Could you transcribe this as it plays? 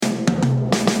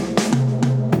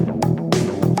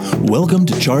Welcome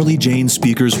to Charlie Jane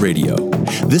Speakers Radio.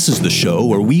 This is the show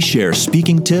where we share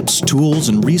speaking tips, tools,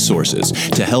 and resources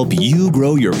to help you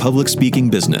grow your public speaking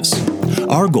business.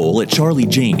 Our goal at Charlie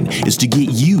Jane is to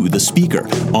get you, the speaker,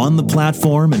 on the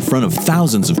platform in front of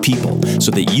thousands of people so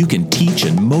that you can teach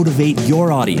and motivate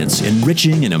your audience,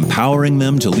 enriching and empowering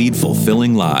them to lead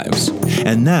fulfilling lives.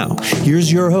 And now,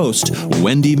 here's your host,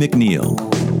 Wendy McNeil.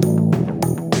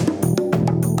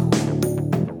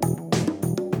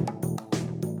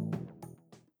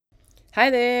 Hi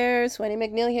there, it's Wendy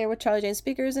McNeil here with Charlie Jane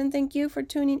Speakers, and thank you for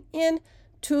tuning in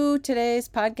to today's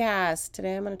podcast.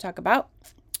 Today I'm going to talk about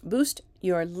boost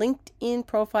your LinkedIn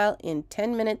profile in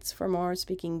 10 minutes for more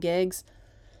speaking gigs.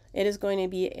 It is going to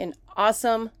be an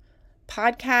awesome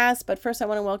podcast, but first I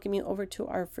want to welcome you over to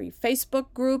our free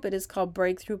Facebook group. It is called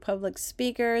Breakthrough Public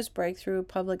Speakers. Breakthrough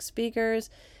Public Speakers.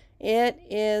 It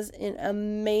is an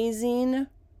amazing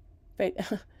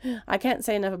I can't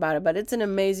say enough about it, but it's an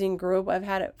amazing group. I've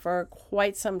had it for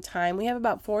quite some time. We have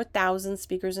about 4,000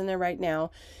 speakers in there right now.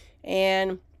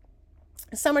 And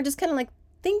some are just kind of like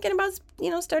thinking about,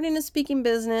 starting a speaking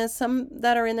business. Some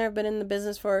that are in there have been in the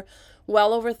business for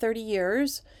well over 30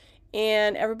 years.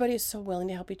 And everybody is so willing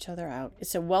to help each other out.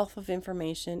 It's a wealth of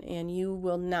information, and you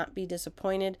will not be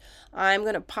disappointed. I'm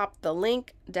going to pop the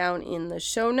link down in the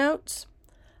show notes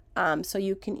so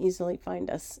you can easily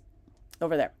find us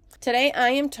over there. Today, I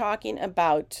am talking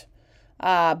about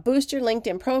boost your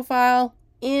LinkedIn profile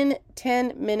in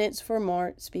 10 minutes for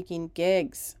more speaking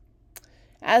gigs.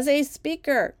 As a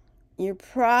speaker, you're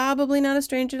probably not a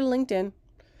stranger to LinkedIn.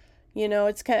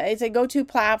 It's a go-to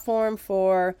platform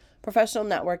for professional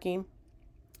networking.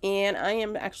 And I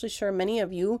am actually sure many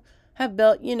of you have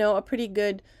built, a pretty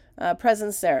good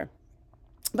presence there.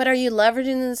 But are you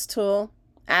leveraging this tool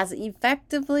as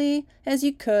effectively as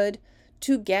you could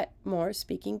to get more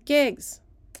speaking gigs?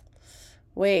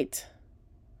 Wait,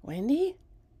 Wendy,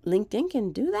 LinkedIn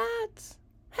can do that?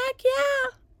 Heck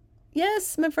yeah.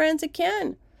 Yes, my friends, it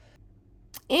can.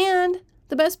 And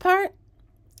the best part,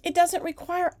 it doesn't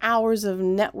require hours of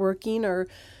networking or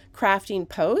crafting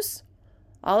posts.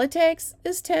 All it takes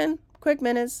is 10 quick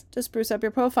minutes to spruce up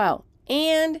your profile.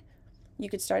 And you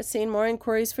could start seeing more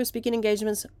inquiries for speaking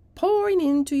engagements pouring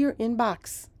into your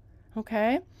inbox.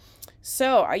 Okay?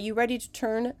 So, are you ready to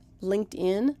turn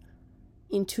LinkedIn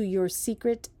into your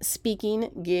secret speaking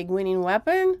gig winning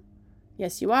weapon?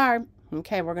 Yes, you are.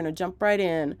 Okay, we're going to jump right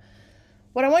in.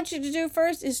 What I want you to do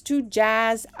first is to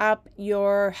jazz up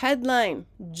your headline.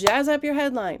 Jazz up your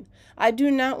headline. I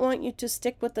do not want you to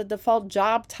stick with the default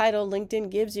job title LinkedIn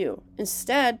gives you.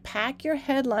 Instead, pack your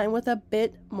headline with a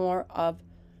bit more of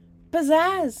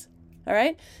pizzazz. All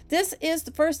right. This is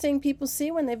the first thing people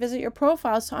see when they visit your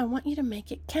profile. So I want you to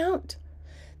make it count.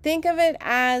 Think of it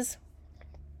as,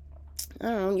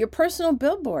 your personal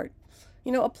billboard,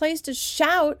 a place to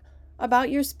shout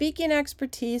about your speaking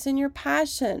expertise and your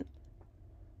passion.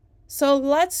 So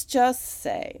let's just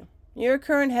say your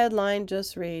current headline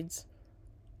just reads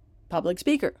public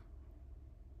speaker.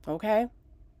 Okay.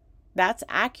 That's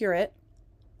accurate,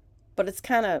 but it's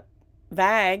kind of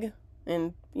vague.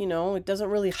 And, it doesn't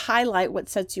really highlight what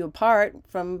sets you apart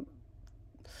from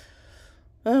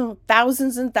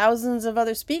thousands and thousands of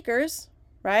other speakers,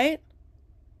 right?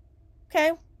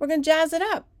 Okay, we're going to jazz it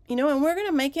up, and we're going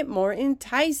to make it more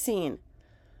enticing.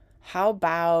 How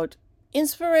about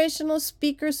inspirational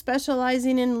speaker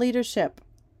specializing in leadership,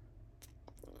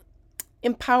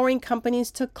 empowering companies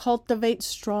to cultivate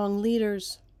strong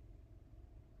leaders?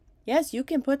 Yes, you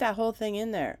can put that whole thing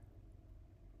in there.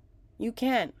 You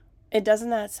can. Doesn't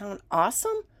that sound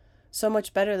awesome? So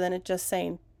much better than it just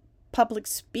saying public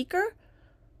speaker.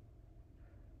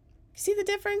 See the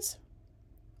difference?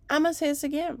 I'm going to say this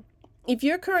again. If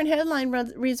your current headline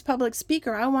reads public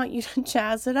speaker, I want you to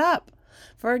jazz it up.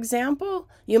 For example,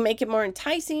 you make it more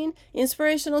enticing,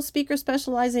 inspirational speaker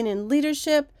specializing in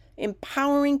leadership,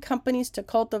 empowering companies to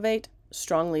cultivate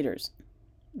strong leaders.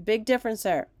 Big difference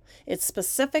there. It's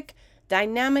specific,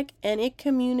 dynamic, and it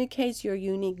communicates your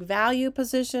unique value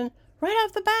position right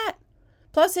off the bat.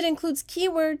 Plus, it includes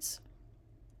keywords.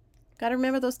 Got to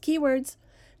remember those keywords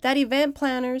that event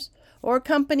planners or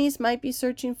companies might be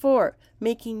searching for,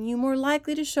 making you more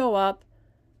likely to show up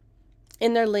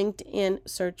in their LinkedIn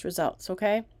search results,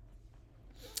 okay?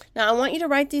 Now, I want you to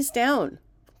write these down,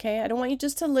 okay? I don't want you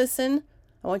just to listen.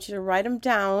 I want you to write them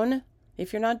down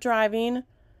if you're not driving.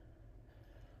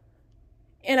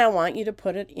 And I want you to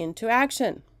put it into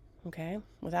action, okay?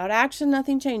 Without action,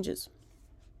 nothing changes.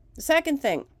 The second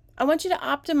thing, I want you to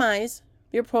optimize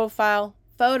your profile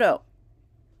photo.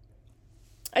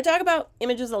 I talk about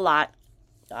images a lot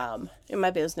in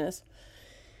my business.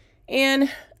 And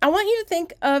I want you to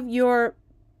think of your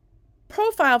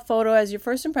profile photo as your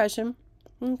first impression,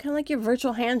 kind of like your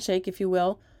virtual handshake, if you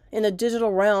will, in the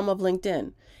digital realm of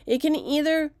LinkedIn. It can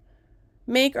either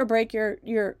make or break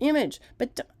your image,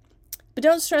 but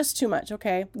don't stress too much,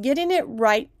 okay? Getting it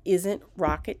right isn't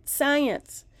rocket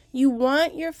science. You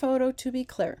want your photo to be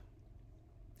clear.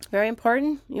 Very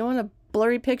important. You want a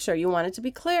blurry picture. You want it to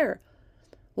be clear,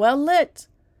 well lit,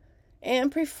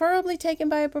 and preferably taken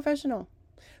by a professional.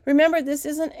 Remember, this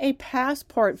isn't a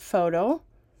passport photo.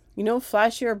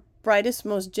 Flash your brightest,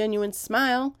 most genuine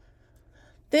smile.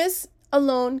 This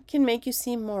alone can make you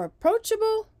seem more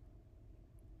approachable,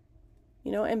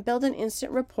 and build an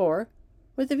instant rapport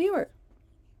with the viewer.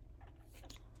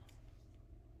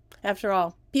 After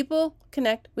all, people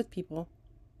connect with people,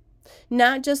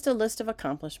 not just a list of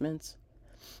accomplishments.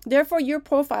 Therefore, your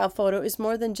profile photo is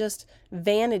more than just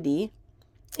vanity.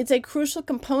 It's a crucial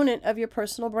component of your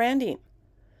personal branding.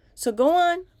 So go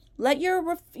on, let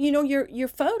your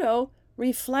photo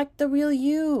reflect the real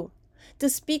you, the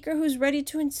speaker who's ready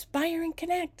to inspire and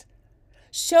connect.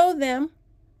 Show them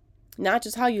not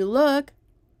just how you look,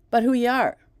 but who you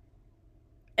are.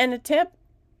 And a tip,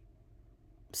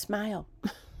 smile.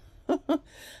 I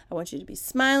want you to be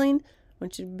smiling.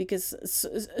 Because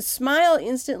a smile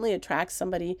instantly attracts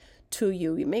somebody to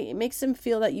you. It makes them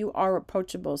feel that you are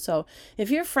approachable. So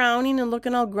if you're frowning and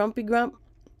looking all grumpy, people are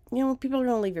going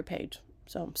to leave your page.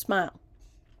 So smile.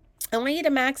 I want you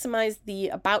to maximize the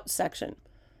About section.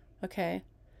 Okay.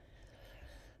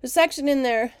 The section in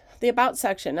there, the About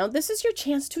section. Now, this is your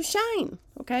chance to shine.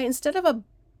 Okay. Instead of a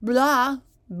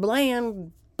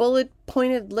bland,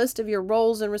 bullet-pointed list of your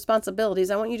roles and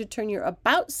responsibilities, I want you to turn your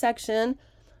About section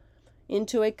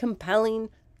into a compelling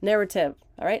narrative.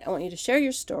 All right. I want you to share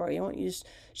your story. I want you to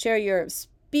share your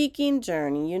speaking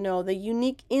journey, the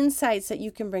unique insights that you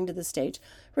can bring to the stage.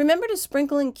 Remember to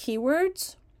sprinkle in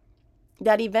keywords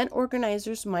that event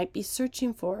organizers might be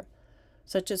searching for,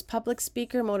 such as public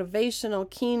speaker, motivational,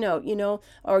 keynote,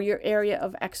 or your area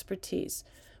of expertise.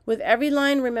 With every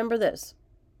line, remember this.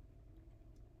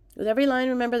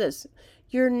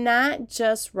 You're not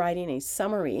just writing a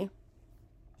summary.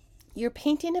 You're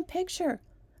painting a picture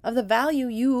of the value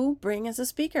you bring as a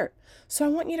speaker. So I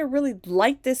want you to really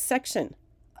light this section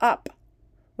up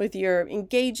with your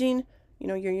engaging,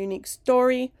 your unique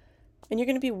story, and you're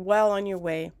going to be well on your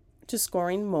way to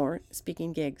scoring more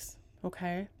speaking gigs.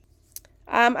 Okay.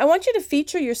 I want you to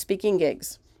feature your speaking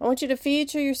gigs.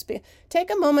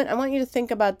 Take a moment. I want you to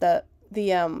think about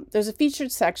there's a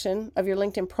featured section of your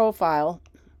LinkedIn profile.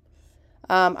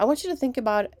 I want you to think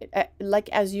about it like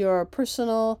as your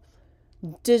personal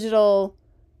digital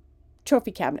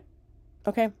trophy cabinet.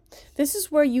 Okay. This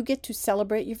is where you get to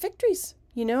celebrate your victories,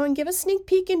 and give a sneak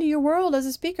peek into your world as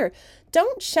a speaker.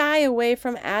 Don't shy away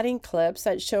from adding clips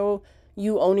that show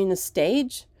you owning the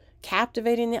stage,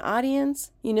 captivating the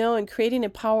audience, and creating a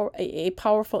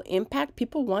powerful impact.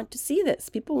 People want to see this.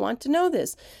 People want to know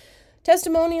this.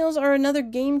 Testimonials are another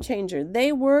game changer.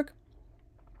 They work,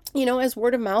 as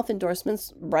word of mouth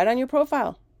endorsements right on your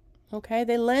profile. Okay,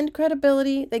 they lend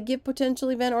credibility. They give potential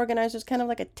event organizers kind of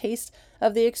like a taste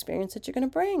of the experience that you're going to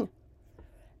bring.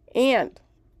 And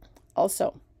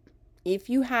also, if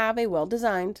you have a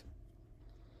well-designed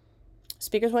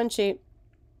speaker's one sheet,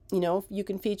 you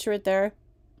can feature it there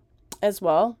as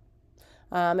well.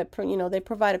 They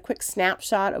provide a quick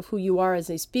snapshot of who you are as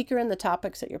a speaker and the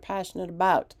topics that you're passionate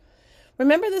about.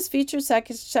 Remember this feature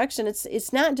section.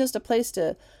 It's not just a place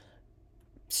to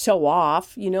show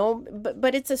off,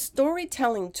 but it's a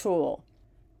storytelling tool.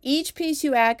 Each piece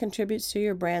you add contributes to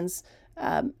your brand's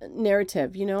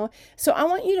narrative, So I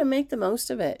want you to make the most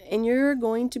of it, and you're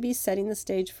going to be setting the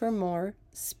stage for more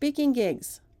speaking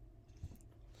gigs.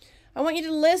 I want you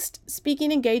to list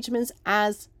speaking engagements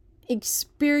as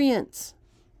experience,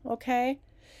 okay?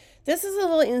 This is a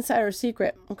little insider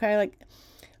secret, okay? Like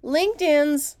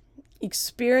LinkedIn's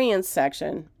experience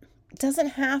section doesn't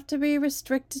have to be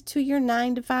restricted to your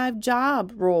 9-to-5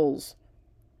 job roles.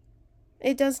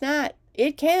 It does not.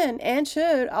 It can and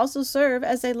should also serve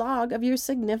as a log of your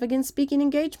significant speaking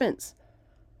engagements.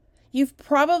 You've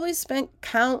probably spent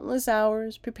countless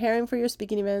hours preparing for your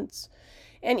speaking events,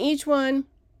 and each one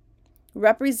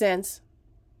represents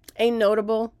a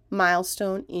notable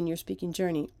milestone in your speaking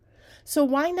journey. So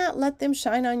why not let them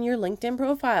shine on your LinkedIn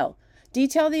profile?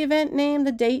 Detail the event name,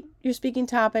 the date, your speaking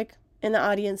topic, and the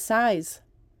audience size.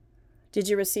 Did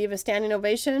you receive a standing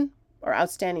ovation or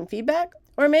outstanding feedback?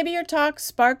 Or maybe your talk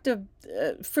sparked a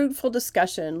fruitful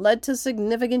discussion, led to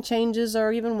significant changes,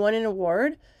 or even won an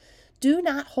award. Do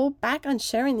not hold back on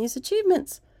sharing these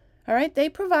achievements. All right? They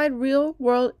provide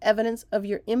real-world evidence of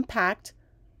your impact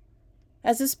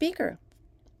as a speaker.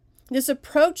 This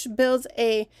approach builds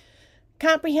a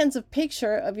comprehensive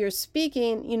picture of your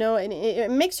speaking, and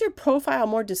it makes your profile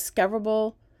more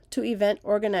discoverable to event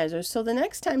organizers. So the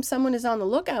next time someone is on the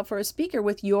lookout for a speaker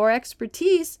with your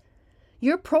expertise,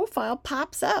 your profile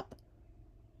pops up.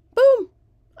 Boom!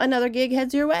 Another gig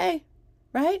heads your way,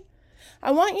 right?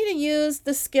 I want you to use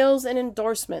the skills and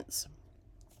endorsements.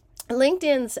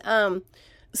 LinkedIn's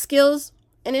skills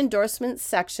and endorsements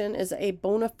section is a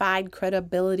bona fide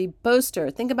credibility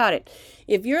booster. Think about it.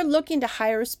 If you're looking to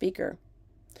hire a speaker,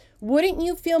 wouldn't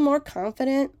you feel more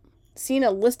confident seeing a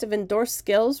list of endorsed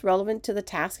skills relevant to the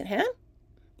task at hand?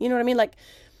 You know what I mean?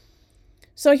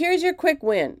 So here's your quick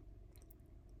win.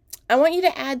 I want you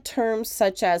to add terms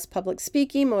such as public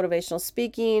speaking, motivational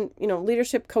speaking,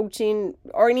 leadership coaching,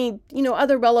 or any,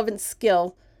 other relevant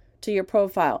skill to your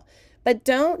profile. But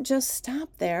don't just stop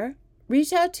there.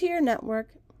 Reach out to your network,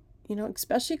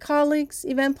 especially colleagues,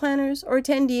 event planners, or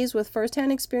attendees with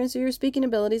firsthand experience of your speaking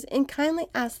abilities, and kindly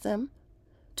ask them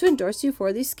to endorse you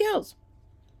for these skills.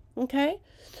 Okay?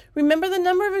 Remember, the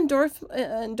number of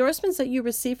endorsements that you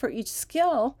receive for each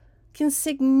skill can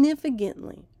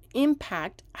significantly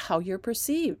impact how you're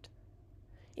perceived.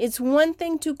 It's one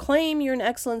thing to claim you're an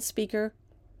excellent speaker,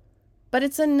 but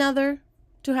it's another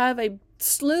to have a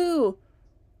slew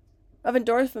of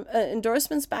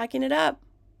endorsements backing it up.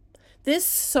 This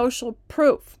social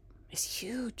proof is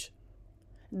huge.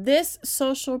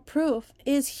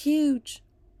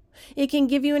 It can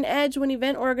give you an edge when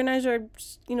event organizers are,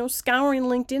 scouring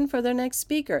LinkedIn for their next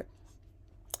speaker.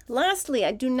 Lastly,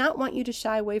 I do not want you to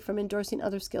shy away from endorsing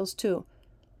other skills too.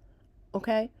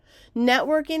 Okay?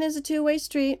 Networking is a two-way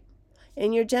street,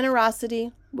 and your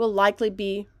generosity will likely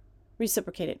be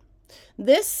reciprocated.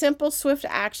 This simple, swift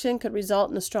action could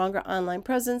result in a stronger online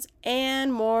presence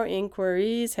and more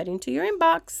inquiries heading to your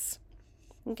inbox.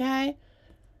 Okay?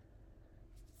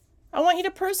 I want you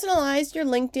to personalize your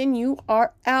LinkedIn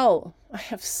URL. I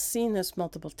have seen this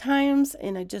multiple times,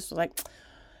 and I just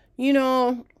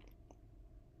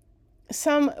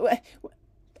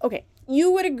okay,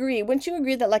 you would agree, wouldn't you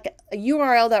agree that a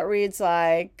URL that reads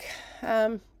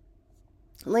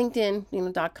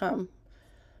LinkedIn.com,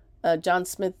 John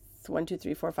Smith 1, 2,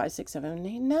 3, 4, 5, 6, 7,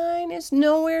 8, 9 is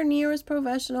nowhere near as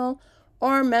professional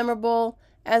or memorable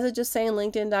as it just saying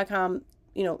LinkedIn.com,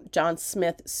 John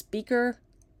Smith speaker,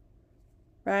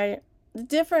 right? The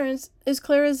difference is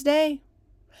clear as day.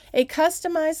 A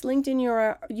customized LinkedIn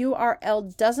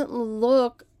URL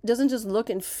doesn't just look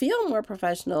and feel more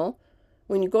professional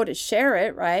when you go to share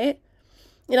it, right?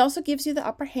 It also gives you the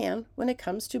upper hand when it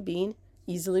comes to being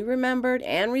easily remembered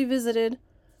and revisited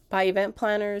by event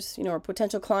planners, or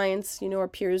potential clients, or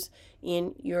peers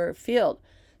in your field.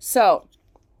 So,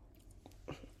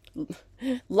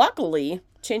 luckily,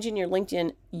 changing your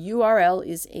LinkedIn URL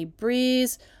is a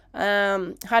breeze.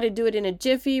 How to do it in a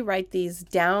jiffy, write these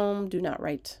down. Do not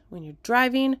write when you're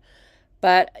driving.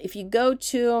 But if you go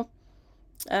to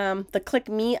the Click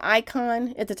Me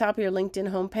icon at the top of your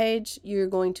LinkedIn homepage, you're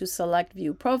going to select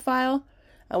View Profile.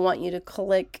 I want you to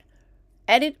click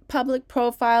Edit Public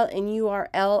Profile and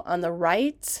URL on the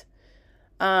right.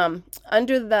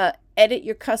 Under the Edit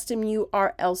Your Custom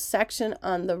URL section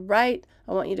on the right,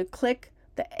 I want you to click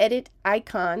the Edit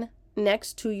icon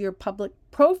next to your public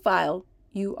profile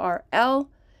URL.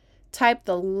 Type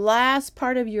the last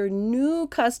part of your new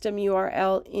custom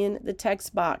URL in the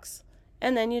text box,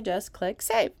 and then you just click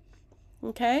Save.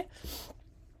 Okay?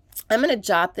 I'm going to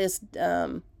jot these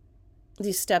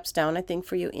steps down, I think,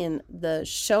 for you in the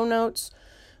show notes.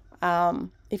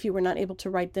 If you were not able to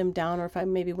write them down, or if I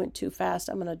maybe went too fast,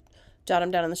 I'm going to jot them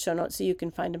down in the show notes so you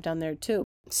can find them down there too.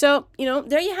 So,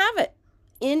 there you have it.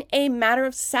 In a matter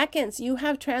of seconds, you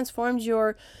have transformed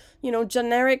your,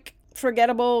 generic,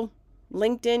 forgettable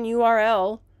LinkedIn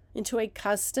URL into a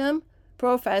custom,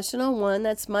 professional one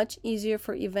that's much easier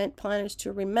for event planners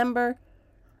to remember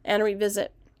and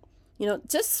revisit.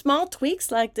 Just small tweaks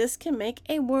like this can make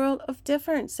a world of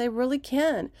difference. They really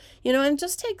can. And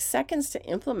just takes seconds to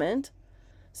implement.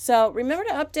 So remember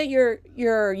to update your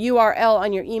URL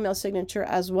on your email signature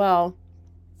as well.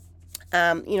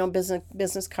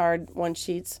 Business card, one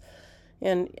sheets,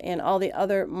 and all the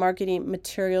other marketing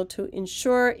material to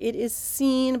ensure it is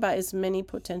seen by as many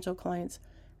potential clients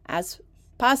as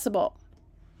possible.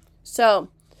 So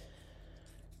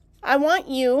I want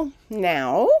you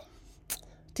now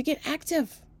to get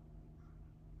active.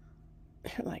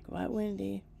 You're like, what,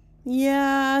 Wendy?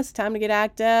 Yes, time to get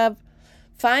active.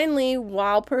 Finally,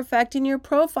 while perfecting your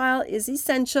profile is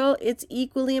essential, it's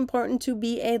equally important to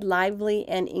be a lively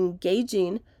and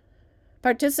engaging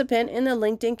participant in the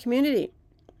LinkedIn community.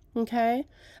 Okay?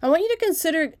 I want you to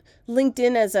consider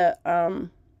LinkedIn as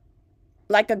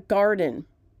like a garden.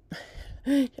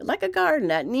 You're like a garden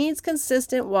that needs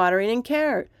consistent watering and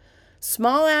care.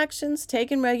 Small actions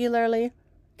taken regularly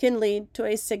can lead to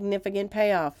a significant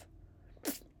payoff.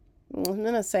 I'm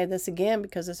going to say this again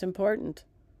because it's important.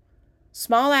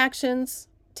 Small actions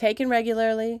taken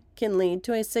regularly can lead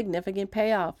to a significant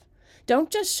payoff. Don't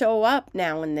just show up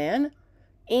now and then.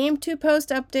 Aim to post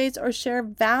updates or share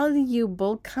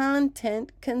valuable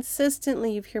content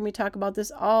consistently. You hear me talk about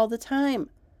this all the time.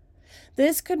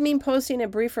 This could mean posting a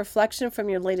brief reflection from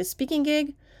your latest speaking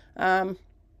gig,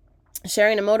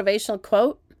 sharing a motivational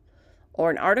quote or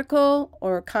an article,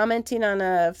 or commenting on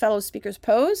a fellow speaker's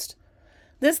post.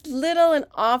 This little and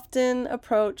often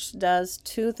approach does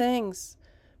two things.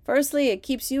 Firstly, it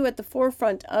keeps you at the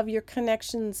forefront of your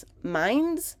connections'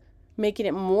 minds, making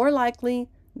it more likely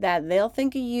that they'll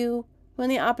think of you when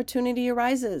the opportunity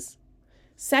arises.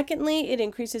 Secondly, it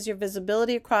increases your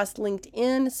visibility across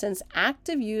LinkedIn since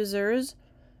active users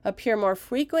appear more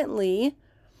frequently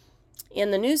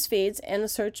in the news feeds and the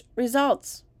search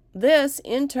results. This,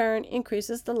 in turn,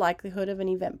 increases the likelihood of an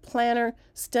event planner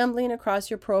stumbling across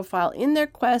your profile in their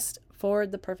quest for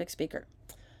the perfect speaker.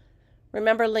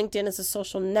 Remember, LinkedIn is a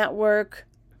social network.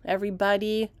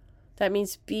 Everybody, that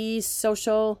means be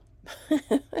social.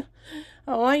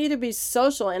 I want you to be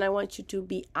social, and I want you to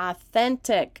be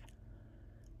authentic.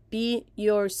 Be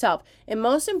yourself. And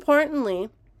most importantly,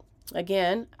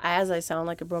 again, as I sound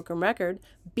like a broken record,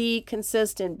 be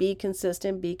consistent, be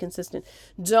consistent, be consistent.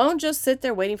 Don't just sit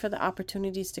there waiting for the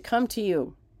opportunities to come to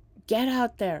you. Get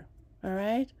out there, all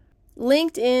right?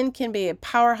 LinkedIn can be a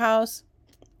powerhouse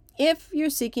if you're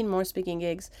seeking more speaking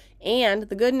gigs. And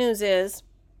the good news is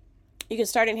you can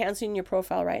start enhancing your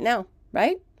profile right now,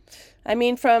 right? I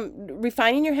mean, from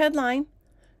refining your headline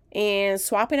and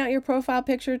swapping out your profile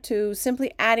picture to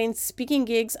simply adding speaking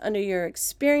gigs under your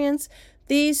experience,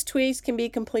 these tweaks can be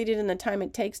completed in the time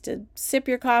it takes to sip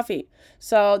your coffee.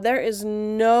 So there is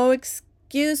no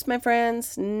excuse, my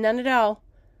friends, none at all.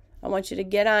 I want you to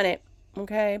get on it,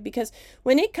 okay? Because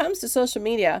when it comes to social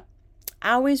media,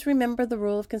 always remember the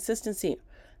rule of consistency.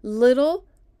 Little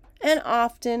and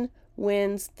often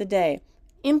wins the day.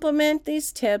 Implement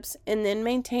these tips and then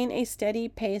maintain a steady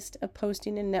pace of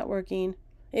posting and networking.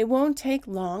 It won't take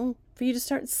long for you to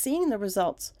start seeing the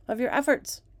results of your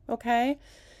efforts, okay?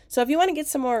 So if you want to get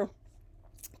some more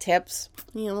tips,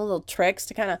 little tricks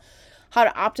to kind of how to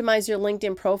optimize your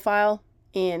LinkedIn profile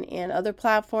and other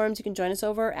platforms, you can join us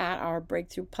over at our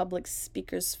Breakthrough Public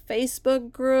Speakers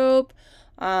Facebook group.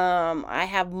 I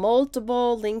have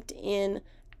multiple LinkedIn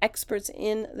experts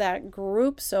in that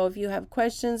group. So if you have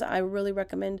questions, I really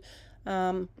recommend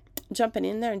jumping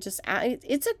in there and just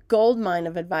it's a gold mine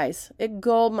of advice. A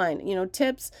gold mine,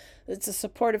 tips. It's a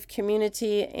supportive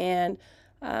community, and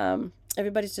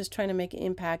everybody's just trying to make an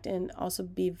impact and also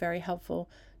be very helpful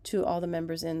to all the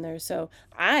members in there. So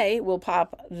I will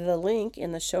pop the link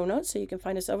in the show notes so you can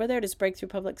find us over there. It is Breakthrough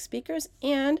Public Speakers,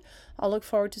 and I'll look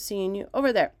forward to seeing you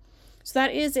over there. So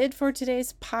that is it for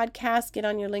today's podcast. Get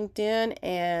on your LinkedIn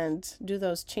and do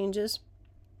those changes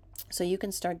so you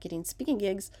can start getting speaking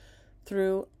gigs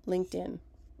through LinkedIn.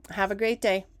 Have a great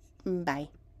day. Bye.